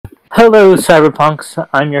Hello, Cyberpunks.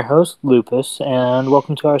 I'm your host, Lupus, and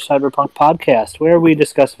welcome to our Cyberpunk podcast, where we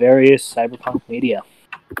discuss various cyberpunk media.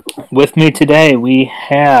 With me today, we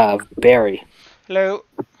have Barry. Hello.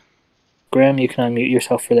 Graham, you can unmute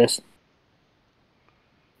yourself for this.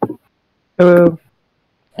 Hello.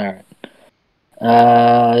 Alright.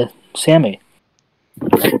 Sammy.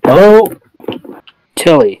 Hello.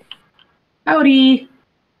 Tilly. Howdy.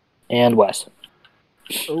 And Wes.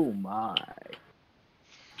 Oh my.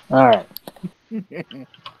 Alright.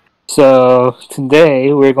 So,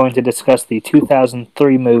 today we're going to discuss the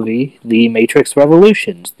 2003 movie, The Matrix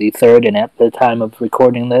Revolutions, the third, and at the time of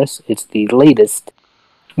recording this, it's the latest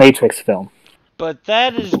Matrix film. But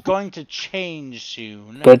that is going to change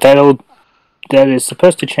soon. But that is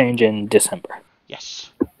supposed to change in December.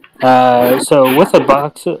 Yes. So with a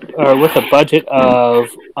budget of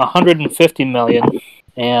 150 million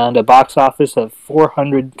and a box office of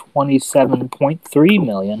 427.3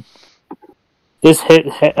 million, this hit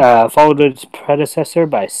followed its predecessor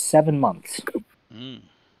by 7 months. Mm.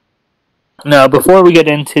 Now, before we get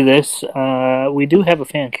into this, we do have a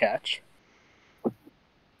fan catch.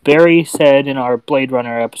 Barry said in our Blade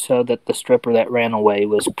Runner episode that the stripper that ran away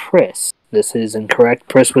was Pris. This is incorrect.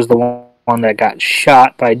 Pris was the one that got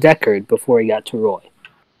shot by Deckard before he got to Roy.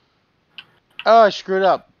 Oh, I screwed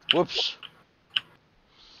up. Whoops.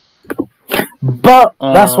 But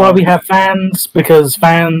that's why we have fans, because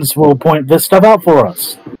fans will point this stuff out for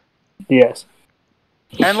us. Yes.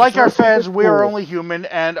 And like our fans, we are only human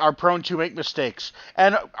and are prone to make mistakes.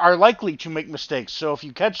 And are likely to make mistakes. So if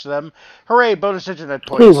you catch them, hooray, bonus internet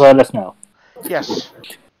points. Please let us know. Yes.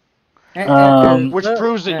 Um, Which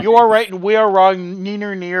proves that you are right and we are wrong.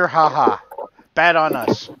 Near, haha. Bad on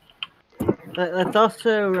us. Let's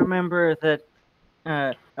also remember that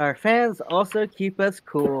our fans also keep us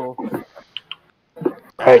cool.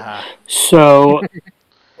 Right. So,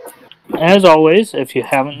 as always, if you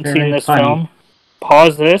haven't Very seen this funny. film,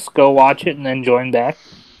 pause this, go watch it, and then join back.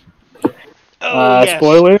 Yes.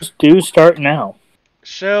 Spoilers do start now.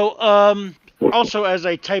 So, also as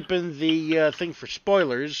I type in the thing for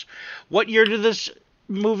spoilers, what year did this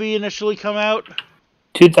movie initially come out?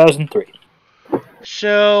 2003.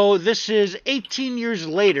 So, this is 18 years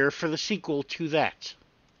later for the sequel to that.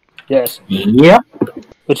 Yes. Yep.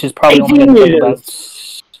 Which is probably only 18 going to take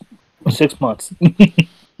years. about 6 months.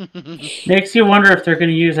 Makes you wonder if they're going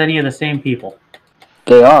to use any of the same people.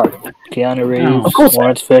 They are. Keanu Reeves, Oh. Of course.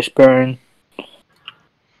 Lawrence Fishburne,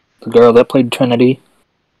 the girl that played Trinity.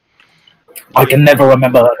 I can never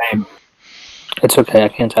remember her name. It's okay, I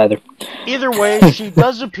can't either. Either way, she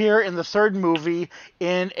does appear in the third movie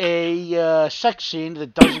in a sex scene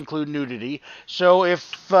that does include nudity. So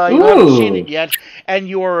if you haven't seen it yet and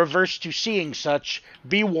you are averse to seeing such,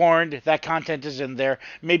 be warned that content is in there.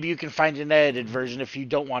 Maybe you can find an edited version if you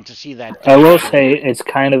don't want to see that. I will say it's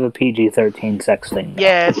kind of a PG-13 sex thing.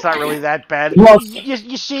 Yeah, it's not really that bad. Well,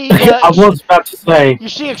 You see, I was about to say, you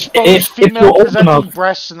see exposed if female you're old presenting enough-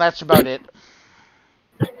 breasts, and that's about it.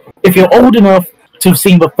 if you're old enough to have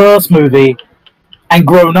seen the first movie and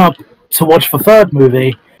grown up to watch the third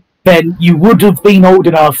movie, then you would have been old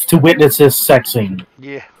enough to witness this sex scene.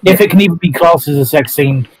 Yeah. If it can even be classed as a sex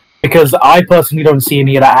scene, because I personally don't see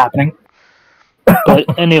any of that happening.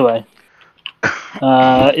 But anyway.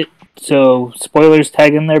 So, spoilers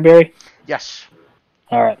tag in there, Barry? Yes.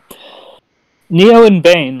 Alright. Neo and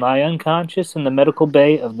Bane lie unconscious in the medical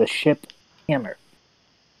bay of the ship Hammer.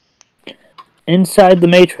 Inside the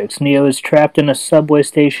Matrix, Neo is trapped in a subway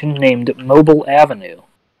station named Mobile Avenue,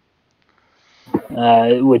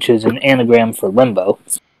 which is an anagram for limbo.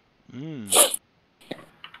 Mm.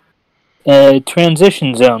 A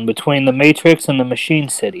transition zone between the Matrix and the Machine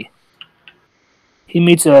City. He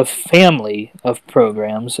meets a family of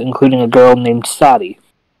programs, including a girl named Sadi.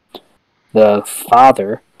 The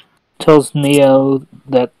father tells Neo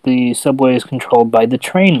that the subway is controlled by the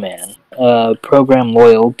Train Man, a program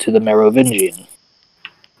loyal to the Merovingian.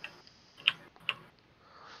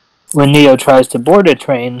 When Neo tries to board a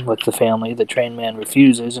train with the family, the Train Man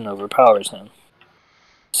refuses and overpowers him.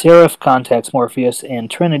 Seraph contacts Morpheus and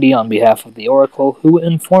Trinity on behalf of the Oracle, who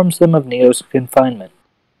informs them of Neo's confinement.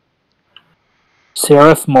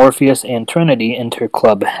 Seraph, Morpheus, and Trinity enter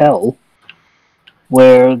Club Hell,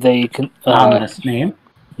 where they Ominous name.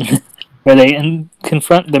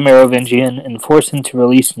 confront the Merovingian and force him to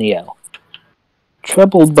release Neo.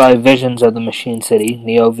 Troubled by visions of the Machine City,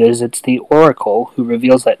 Neo visits the Oracle, who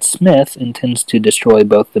reveals that Smith intends to destroy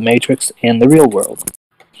both the Matrix and the real world.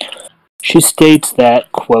 She states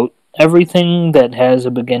that, quote, everything that has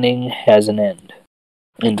a beginning has an end,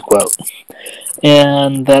 end quote,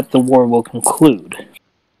 and that the war will conclude.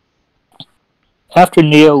 After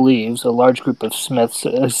Neo leaves, a large group of Smiths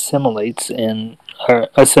assimilates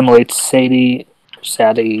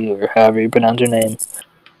Sadie, or however you pronounce her name,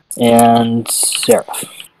 and Seraph.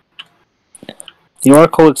 The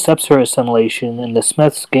Oracle accepts her assimilation, and the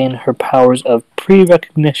Smiths gain her powers of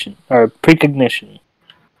precognition.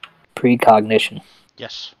 Precognition.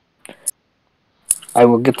 Yes. I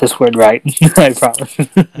will get this word right, I promise.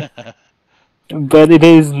 But it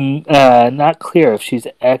is not clear if she's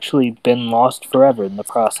actually been lost forever in the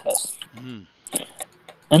process. Mm.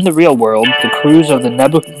 In the real world, the crews of the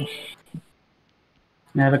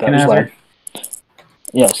Nebuchadnezzar.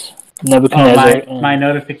 Yes. Oh, Nebuchadnezzar. my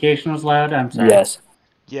notification was loud. I'm sorry. Yes.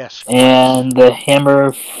 Yes. And the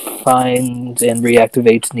hammer finds and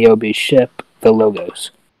reactivates Niobe's ship, the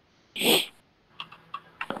Logos.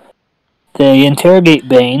 They interrogate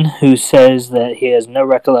Bane, who says that he has no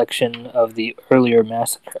recollection of the earlier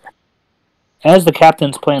massacre. As the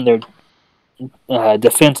captains plan their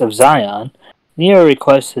defense of Zion, Neo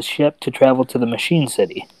requests his ship to travel to the Machine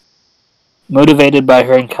City. Motivated by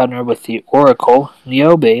her encounter with the Oracle,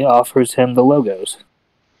 Niobe offers him the Logos.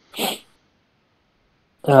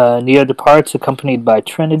 Neo departs accompanied by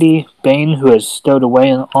Trinity. Bane, who is stowed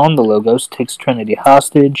away on the Logos, takes Trinity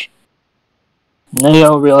hostage.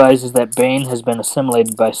 Neo realizes that Bane has been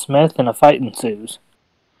assimilated by Smith and a fight ensues.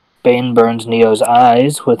 Bane burns Neo's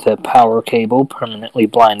eyes with a power cable, permanently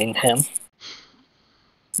blinding him.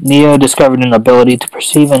 Neo discovered an ability to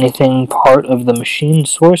perceive anything part of the machine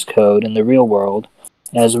source code in the real world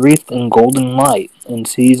as wreathed in golden light, and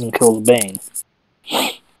sees and kills Bane.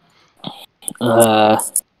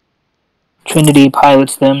 Trinity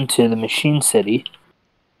pilots them to the Machine City.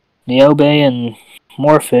 Niobe and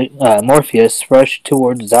Morpheus rush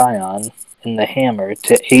towards Zion in the Hammer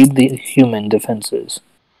to aid the human defenses.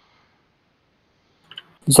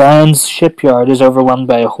 Zion's shipyard is overwhelmed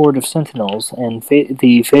by a horde of sentinels, and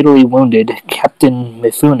the fatally wounded Captain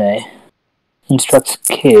Mifune instructs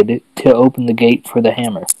Kid to open the gate for the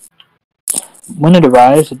Hammer. When it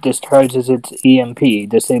arrives, it discharges its EMP,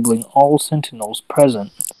 disabling all sentinels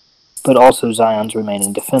present, but also Zion's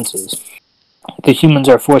remaining defenses. The humans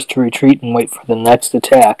are forced to retreat and wait for the next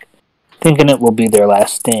attack, thinking it will be their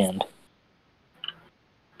last stand.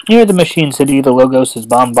 Near the Machine City, the Logos is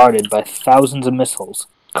bombarded by thousands of missiles,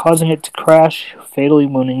 causing it to crash, fatally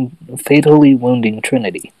wounding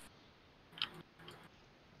Trinity.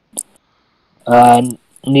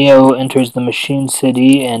 Neo enters the Machine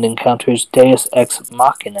City and encounters Deus Ex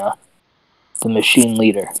Machina, the Machine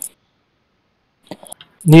Leader.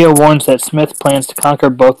 Neo warns that Smith plans to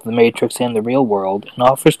conquer both the Matrix and the real world, and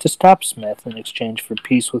offers to stop Smith in exchange for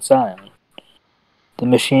peace with Zion. The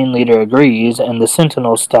Machine Leader agrees, and the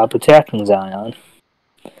Sentinels stop attacking Zion.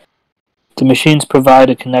 The machines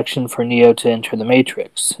provide a connection for Neo to enter the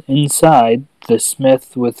Matrix. Inside, the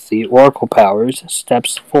Smith with the Oracle powers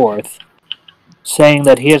steps forth, saying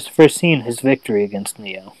that he has foreseen his victory against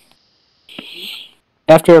Neo.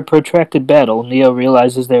 After a protracted battle, Neo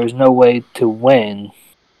realizes there is no way to win,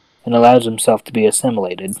 and allows himself to be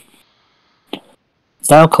assimilated.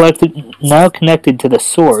 Now connected to the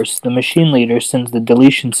source, the Machine Leader sends the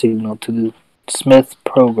deletion signal to the Smith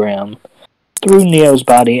program through Neo's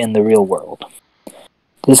body in the real world.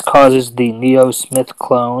 This causes the Neo-Smith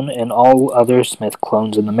clone and all other Smith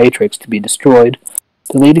clones in the Matrix to be destroyed,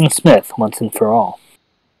 deleting Smith once and for all.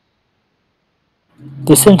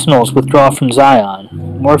 The Sentinels withdraw from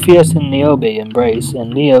Zion. Morpheus and Niobe embrace,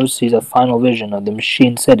 and Neo sees a final vision of the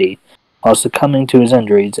Machine City while succumbing to his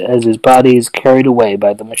injuries as his body is carried away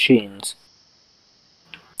by the machines.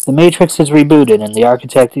 The Matrix is rebooted, and the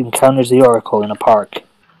Architect encounters the Oracle in a park.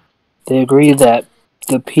 They agree that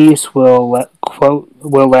the peace will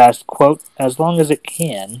last, quote, as long as it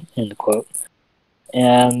can, end quote,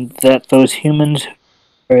 and that those humans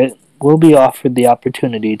will be offered the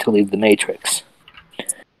opportunity to leave the Matrix.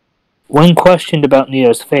 When questioned about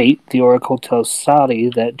Neo's fate, the Oracle tells Sadie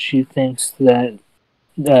that she thinks that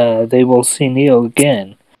they will see Neo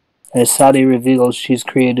again, as Sadie reveals she's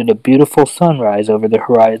created a beautiful sunrise over the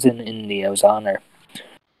horizon in Neo's honor.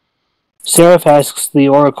 Seraph asks the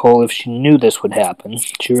Oracle if she knew this would happen.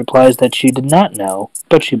 She replies that she did not know,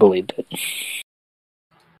 but she believed it.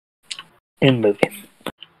 In movie.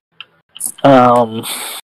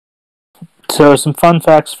 So some fun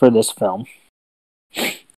facts for this film.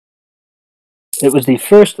 It was the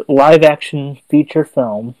first live-action feature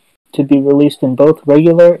film to be released in both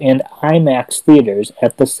regular and IMAX theaters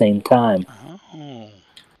at the same time. Oh.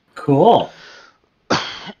 Cool.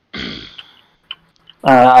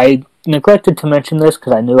 I neglected to mention this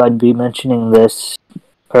because I knew I'd be mentioning this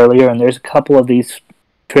earlier, and there's a couple of these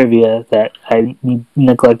trivia that I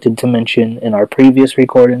neglected to mention in our previous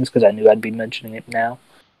recordings because I knew I'd be mentioning it now.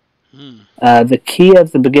 The key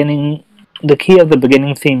of the beginning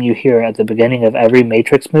theme you hear at the beginning of every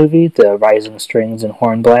Matrix movie, the rising strings and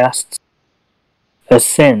horn blasts,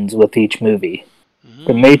 ascends with each movie.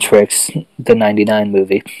 The Matrix, the 99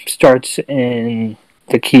 movie, starts in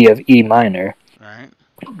the key of E minor. Right.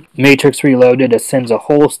 Matrix Reloaded ascends a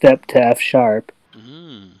whole step to F sharp.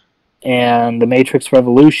 And the Matrix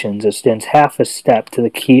Revolutions ascends half a step to the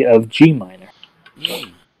key of G minor.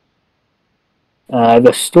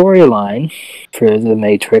 The storyline for The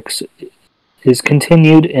Matrix is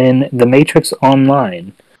continued in The Matrix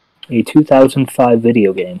Online, a 2005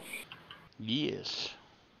 video game. Yes.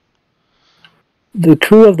 The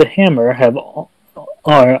crew of the Hammer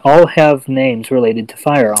all have names related to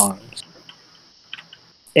firearms.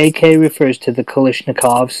 AK refers to the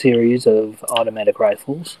Kalashnikov series of automatic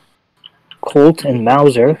rifles. Colt and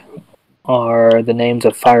Mauser are the names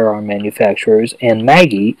of firearm manufacturers, and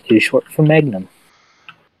Maggie is short for Magnum.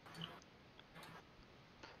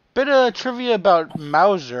 Bit of trivia about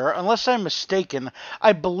Mauser. Unless I'm mistaken,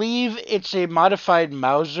 I believe it's a modified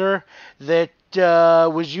Mauser that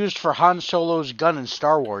was used for Han Solo's gun in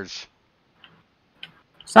Star Wars.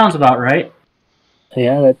 Sounds about right.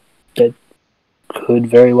 Yeah, that could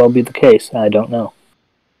very well be the case. I don't know.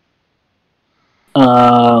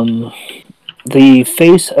 The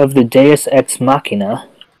face of the Deus Ex Machina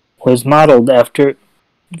was modeled after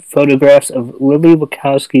photographs of Lily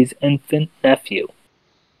Wachowski's infant nephew.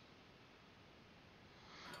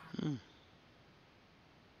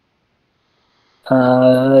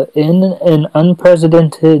 In an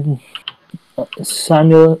unprecedented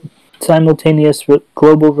simultaneous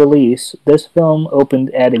global release, this film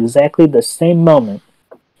opened at exactly the same moment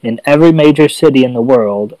in every major city in the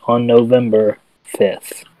world on November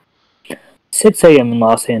 5th. 6 a.m. in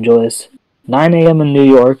Los Angeles, 9 a.m. in New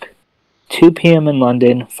York, 2 p.m. in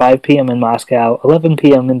London, 5 p.m. in Moscow, 11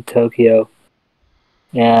 p.m. in Tokyo,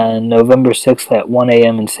 and November 6th at 1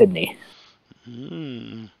 a.m. in Sydney.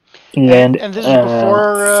 And this is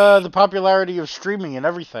before the popularity of streaming and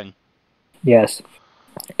everything. Yes.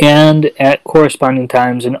 And at corresponding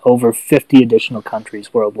times in over 50 additional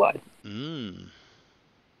countries worldwide.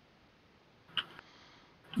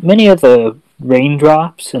 Many of the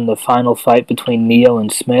raindrops in the final fight between Neo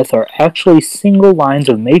and Smith are actually single lines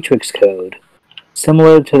of Matrix code,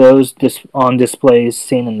 similar to those on displays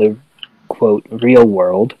seen in the, quote, real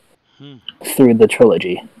world throughout the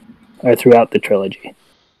trilogy.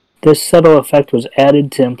 This subtle effect was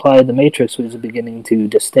added to imply the Matrix was beginning to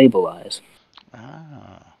destabilize.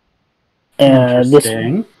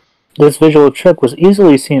 Interesting. This visual trick was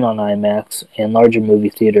easily seen on IMAX and larger movie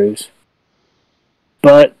theaters,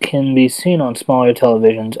 but can be seen on smaller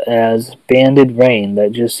televisions as banded rain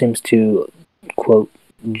that just seems to, quote,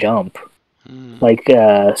 jump, like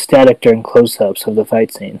static during close-ups of the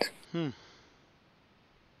fight scenes.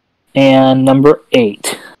 And number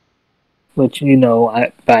 8, which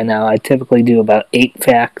by now I typically do about 8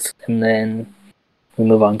 facts, and then we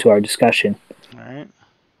move on to our discussion. All right.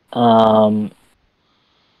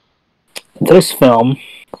 This film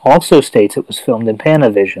also states it was filmed in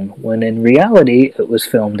Panavision, when in reality it was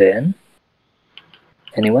filmed in...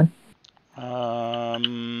 Anyone?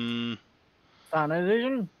 Panavision?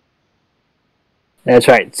 That's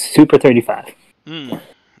right, Super 35. All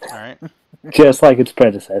right. Just like its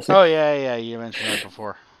predecessor. Oh, yeah, you mentioned that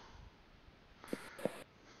before.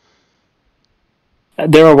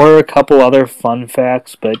 There were a couple other fun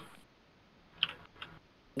facts,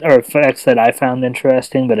 or facts that I found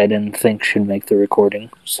interesting, but I didn't think should make the recording.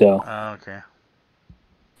 So, Okay.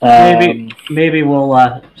 Maybe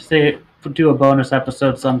we'll do a bonus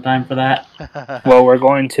episode sometime for that. Well, we're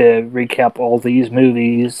going to recap all these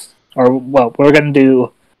movies, we're going to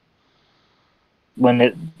do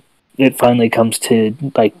when it finally comes to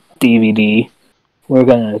like DVD. We're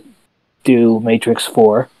going to do Matrix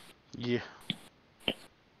 4. Yeah.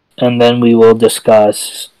 And then we will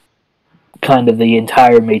discuss kind of the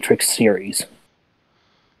entire Matrix series.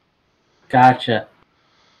 Gotcha.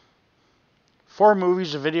 4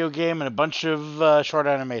 movies, a video game, and a bunch of short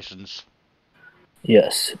animations.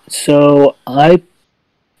 Yes. So, I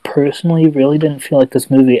personally really didn't feel like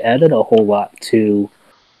this movie added a whole lot to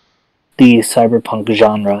the cyberpunk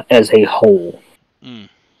genre as a whole.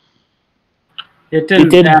 It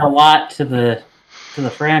didn't add a lot to the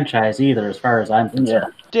franchise either, as far as I'm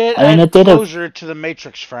concerned. It add closure to the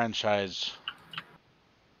Matrix franchise.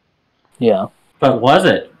 Yeah. But was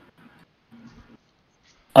it?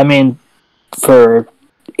 I mean, for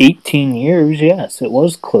 18 years, yes, it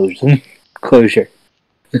was closure.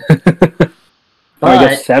 I But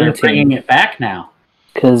guess they're 17. bringing it back now.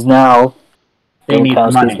 Because now They the need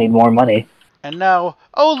Wachowskis money. need more money. And now,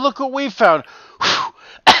 oh, look what we found.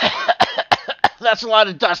 That's a lot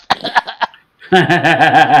of dust.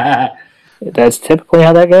 That's typically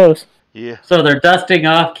how that goes. Yeah. So they're dusting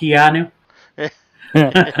off Keanu.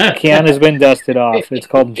 Keanu's been dusted off. It's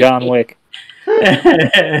called John Wick.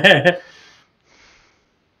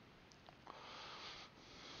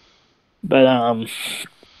 But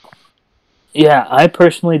yeah, I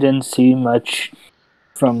personally didn't see much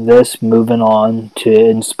from this moving on to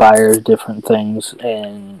inspire different things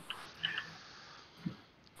and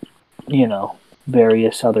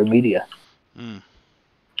various other media. Mm.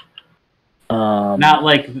 Not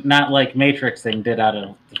like Matrix thing did out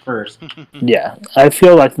of the first. Yeah, I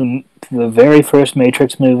feel like the very first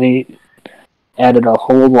Matrix movie added a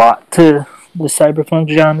whole lot to the cyberpunk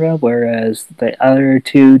genre, whereas the other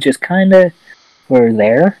two just kind of were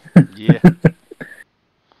there. Yeah.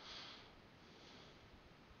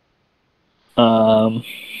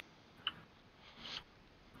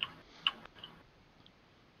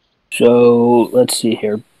 So let's see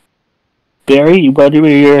here, Barry. What were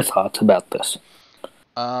your thoughts about this?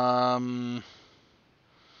 I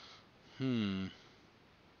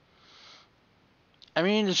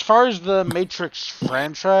mean, as far as the Matrix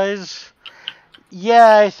franchise,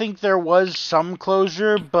 yeah, I think there was some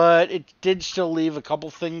closure, but it did still leave a couple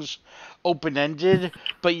things open-ended.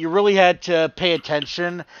 But you really had to pay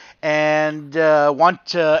attention and want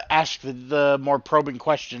to ask the more probing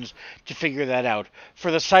questions to figure that out.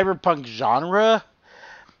 For the cyberpunk genre,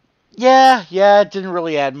 yeah, it didn't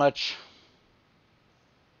really add much.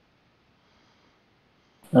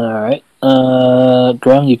 All right,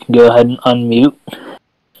 Graham, you can go ahead and unmute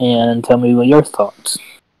and tell me what your thoughts.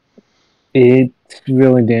 It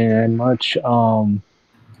really didn't add much. I'm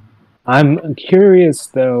curious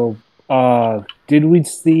though. Did we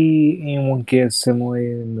see anyone get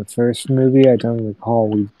assimilated in the first movie? I don't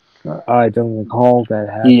recall. I don't recall that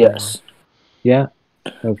happening. Yes. Yeah.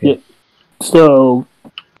 Okay. Yeah. So,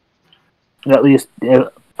 at least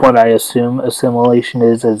what I assume assimilation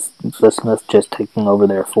is the Smith just taking over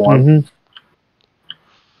their form. Mm-hmm.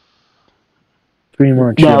 Pretty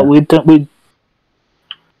much. Now Yeah.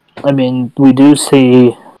 we do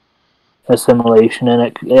see assimilation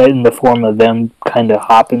in the form of them kind of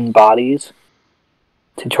hopping bodies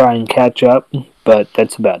to try and catch up, but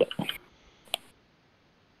that's about it.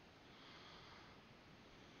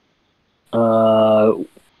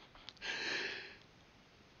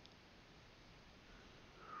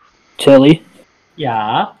 Tilly?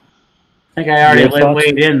 Yeah. I think I already Your thoughts?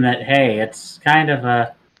 weighed in that, hey, it was kind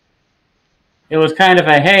of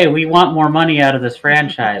a, hey, we want more money out of this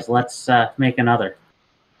franchise. Let's make another.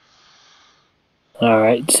 All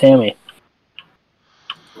right, Sammy.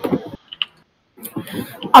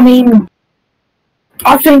 I mean,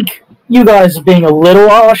 I think you guys are being a little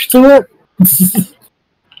harsh to it.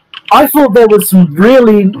 I thought there was some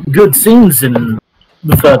really good scenes in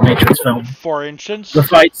the third Matrix film. For instance, The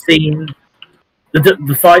fight scene,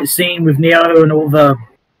 the fight scene with Neo and all the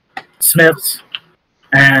Smiths,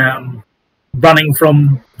 running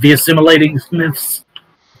from the assimilating Smiths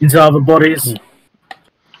into other bodies.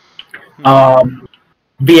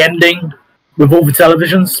 The ending with all the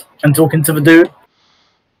televisions and talking to the dude.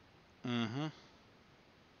 Mm-hmm.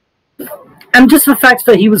 And just the fact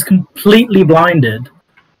that he was completely blinded.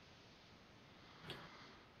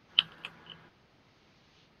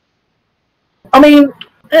 I mean,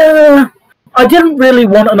 I didn't really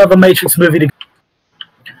want another Matrix movie to.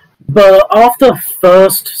 But after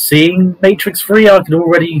first seeing Matrix 3, I could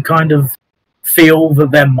already kind of feel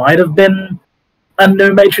that there might have been a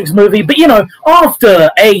new Matrix movie. But,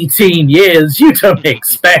 after 18 years, you don't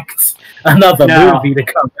expect another movie to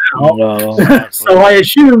come out. No. So I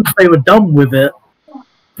assumed they were done with it.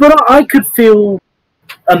 But I could feel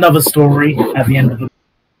another story at the end of it.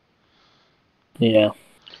 Yeah.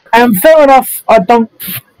 And fair enough, I don't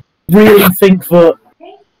really think that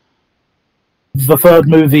the third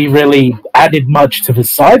movie really added much to the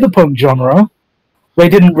cyberpunk genre. They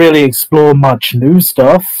didn't really explore much new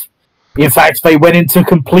stuff. In fact, they went into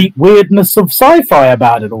complete weirdness of sci-fi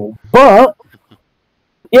about it all. But,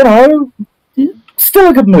 still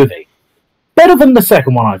a good movie. Better than the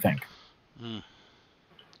second one, I think.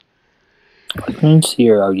 I can see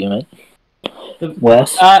your argument.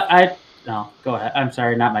 Wes? No, go ahead. I'm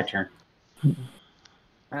sorry, not my turn.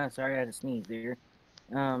 Sorry, I had to sneeze there.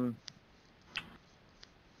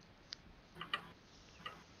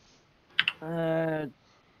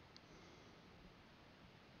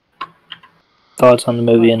 Thoughts on the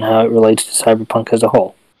movie and how it relates to cyberpunk as a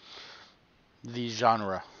whole? The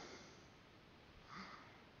genre.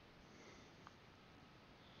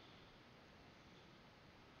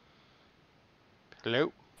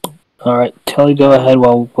 Hello. Alright, Telly, go ahead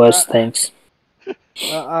while Wes thinks.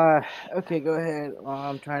 Okay, go ahead.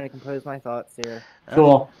 I'm trying to compose my thoughts here.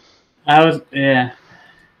 Cool. Well,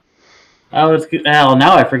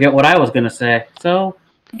 now I forget what I was going to say. So,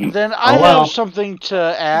 Then I oh have well. something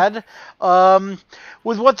to add.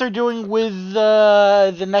 With what they're doing with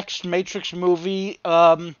the next Matrix movie,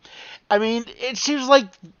 I mean, it seems like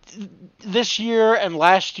this year and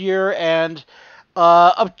last year and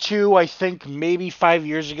up to, I think, maybe 5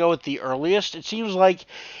 years ago at the earliest, it seems like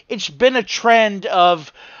it's been a trend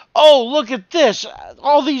of, oh, look at this.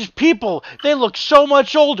 All these people, they look so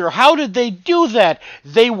much older. How did they do that?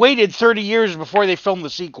 They waited 30 years before they filmed the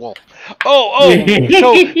sequel. So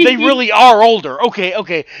they really are older.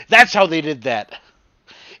 Okay, that's how they did that.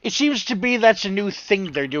 It seems to be that's a new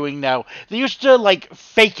thing they're doing now. They used to, like,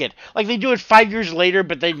 fake it. Like, they do it 5 years later,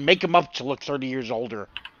 but they make them up to look 30 years older.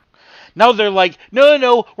 Now they're like,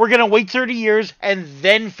 no, we're going to wait 30 years and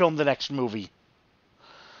then film the next movie.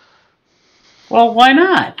 Well, why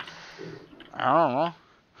not? I don't know.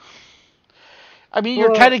 I mean,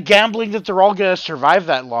 you're kind Well, of gambling that they're all going to survive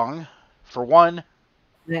that long, for one.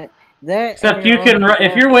 that and Except you're also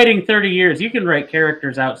if you're waiting 30 years, you can write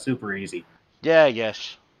characters out super easy. Yeah, I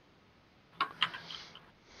guess.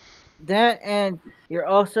 that and you're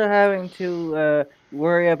also having to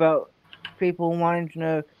worry about people wanting to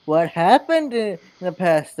know what happened in the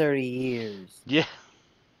past 30 years. Yeah.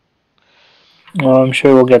 Well, I'm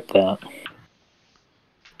sure we'll get that.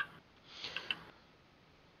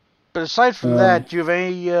 But aside from that, do you have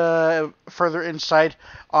any further insight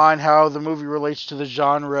on how the movie relates to the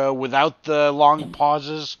genre without the long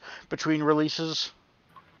pauses between releases?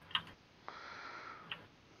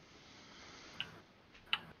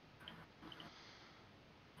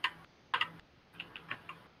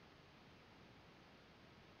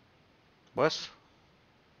 Wes?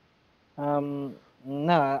 No,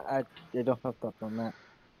 I don't have thoughts on that.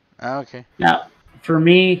 Okay. Now, for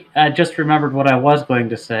me, I just remembered what I was going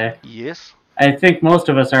to say. Yes. I think most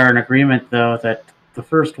of us are in agreement, though, that the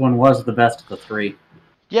first one was the best of the three.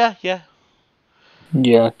 Yeah.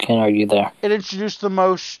 Yeah, can't argue there. It introduced the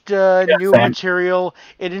most Yeah, new same. material.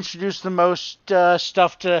 It introduced the most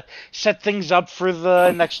stuff to set things up for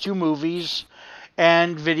the next two movies,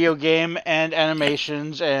 and video game and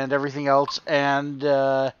animations and everything else. And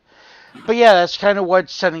but yeah, that's kind of what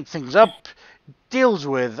setting things up deals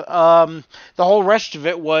with. The whole rest of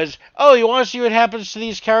it was, oh, you want to see what happens to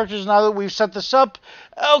these characters now that we've set this up?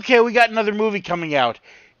 Okay, we got another movie coming out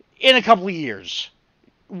in a couple of years.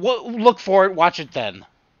 Look for it, watch it then.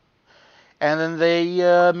 And then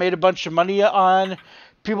they made a bunch of money on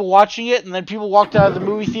people watching it, and then people walked out of the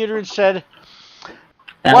movie theater and said,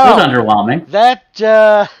 That wow, was underwhelming.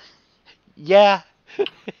 that, yeah.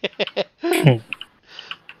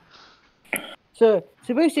 So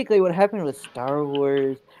basically, what happened with Star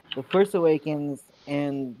Wars, The Force Awakens,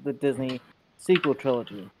 and the Disney sequel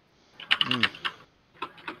trilogy.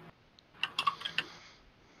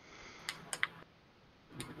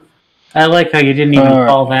 I like how you didn't even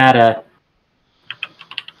call that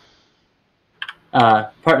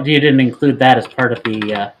part. You didn't include that as part of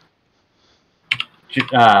the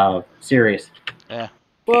series. Yeah.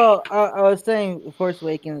 Well, I was saying The Force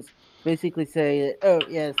Awakens basically say that, oh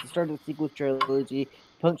yes, the start of the sequel trilogy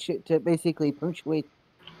basically punctuate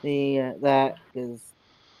the that because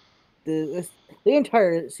the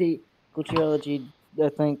entire sequel trilogy, I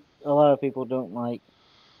think a lot of people don't like.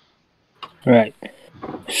 Right.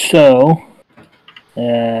 So,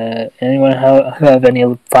 anyone have any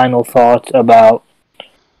final thoughts about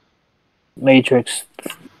Matrix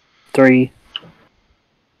 3?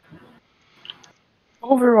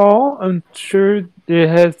 Overall, I'm sure it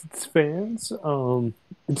has its fans.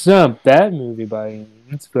 It's not a bad movie by any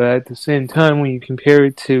means, but at the same time, when you compare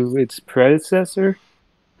it to its predecessor,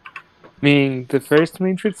 meaning the first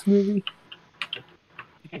Matrix movie,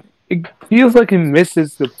 it feels like it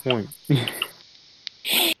misses the point.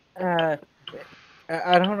 I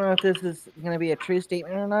don't know if this is going to be a true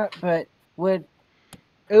statement or not, but would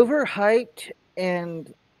overhyped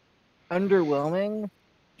and underwhelming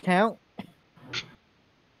count?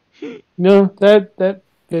 No, that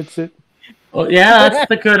fits it. Well, yeah, that's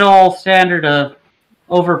the good old standard of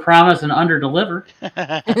overpromise and underdeliver.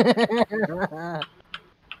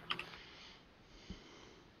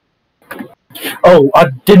 Oh, I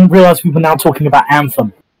didn't realize we were now talking about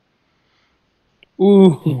Anthem.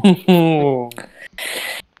 Ooh.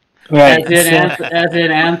 Right. As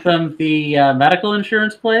in Anthem, the medical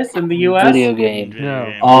insurance place in the U.S.? Video game.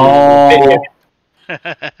 No. Oh.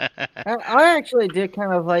 I actually did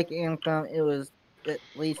kind of like Anthem. It was at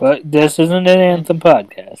least. But this isn't an Anthem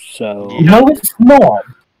podcast, so Yeah. No, it's not.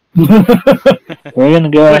 we're gonna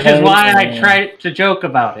go Which is ahead why I and, try to joke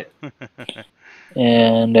about it.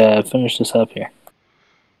 and finish this up here.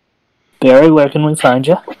 Barry, where can we find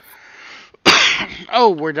you?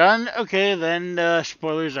 Oh, we're done? Okay, then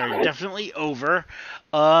spoilers are definitely over.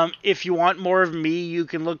 If you want more of me, you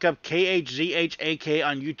can look up KHZHAK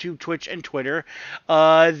on YouTube, Twitch, and Twitter.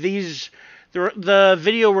 The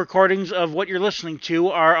video recordings of what you're listening to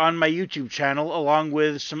are on my YouTube channel, along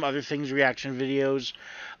with some other things, reaction videos.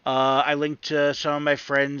 I linked to some of my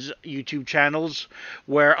friends' YouTube channels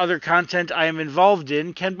where other content I am involved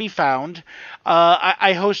in can be found.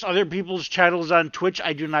 I host other people's channels on Twitch.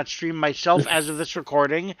 I do not stream myself as of this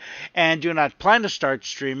recording and do not plan to start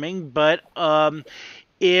streaming, but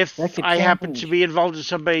if I happen to be involved in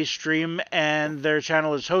somebody's stream and their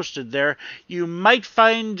channel is hosted there, you might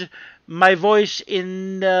find my voice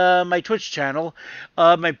in my Twitch channel.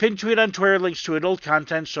 My pinned tweet on Twitter links to adult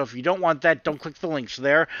content, so if you don't want that, don't click the links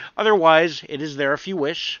there. Otherwise, it is there if you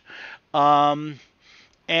wish. And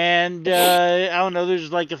I don't know,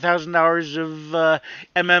 there's like 1,000 hours of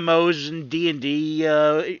MMOs and D&D,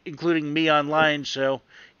 including me online, so,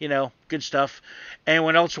 good stuff.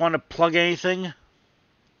 Anyone else want to plug anything?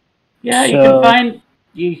 Yeah, you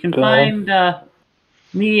can find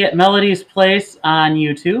me at Melody's Place on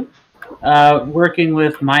YouTube, working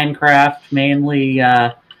with Minecraft, mainly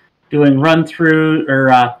doing run-through, or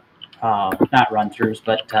not run-throughs,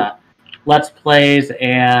 but Let's Plays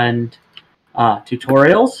and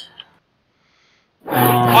tutorials.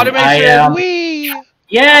 Automation! Whee!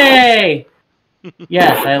 Yay!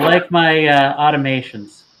 Yes, I like my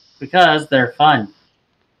automations, because they're fun.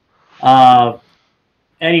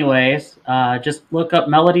 Anyways, just look up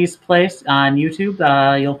Melody's Place on YouTube.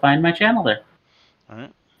 You'll find my channel there. All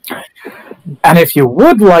right. And if you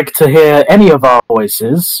would like to hear any of our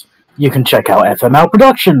voices, you can check out FML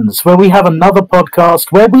Productions, where we have another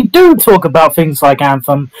podcast where we do talk about things like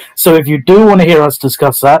Anthem. So if you do want to hear us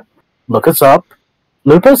discuss that, look us up.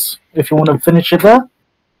 Lupus, if you want to finish it there.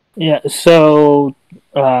 Yeah, so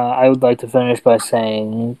I would like to finish by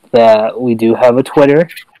saying that we do have a Twitter,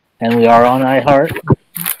 and we are on iHeart.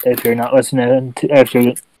 If you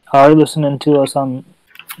are listening to us on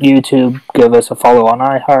YouTube, give us a follow on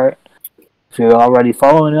iHeart. If you're already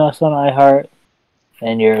following us on iHeart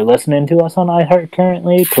and you're listening to us on iHeart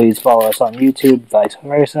currently, please follow us on YouTube, vice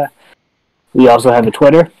versa. We also have a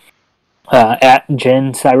Twitter, at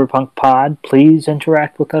Gen Cyberpunk Pod. Please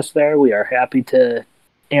interact with us there. We are happy to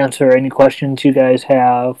answer any questions you guys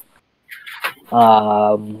have.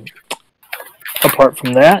 Apart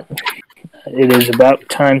from that, it is about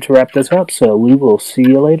time to wrap this up, so we will see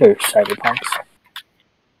you later, Cyberpunks.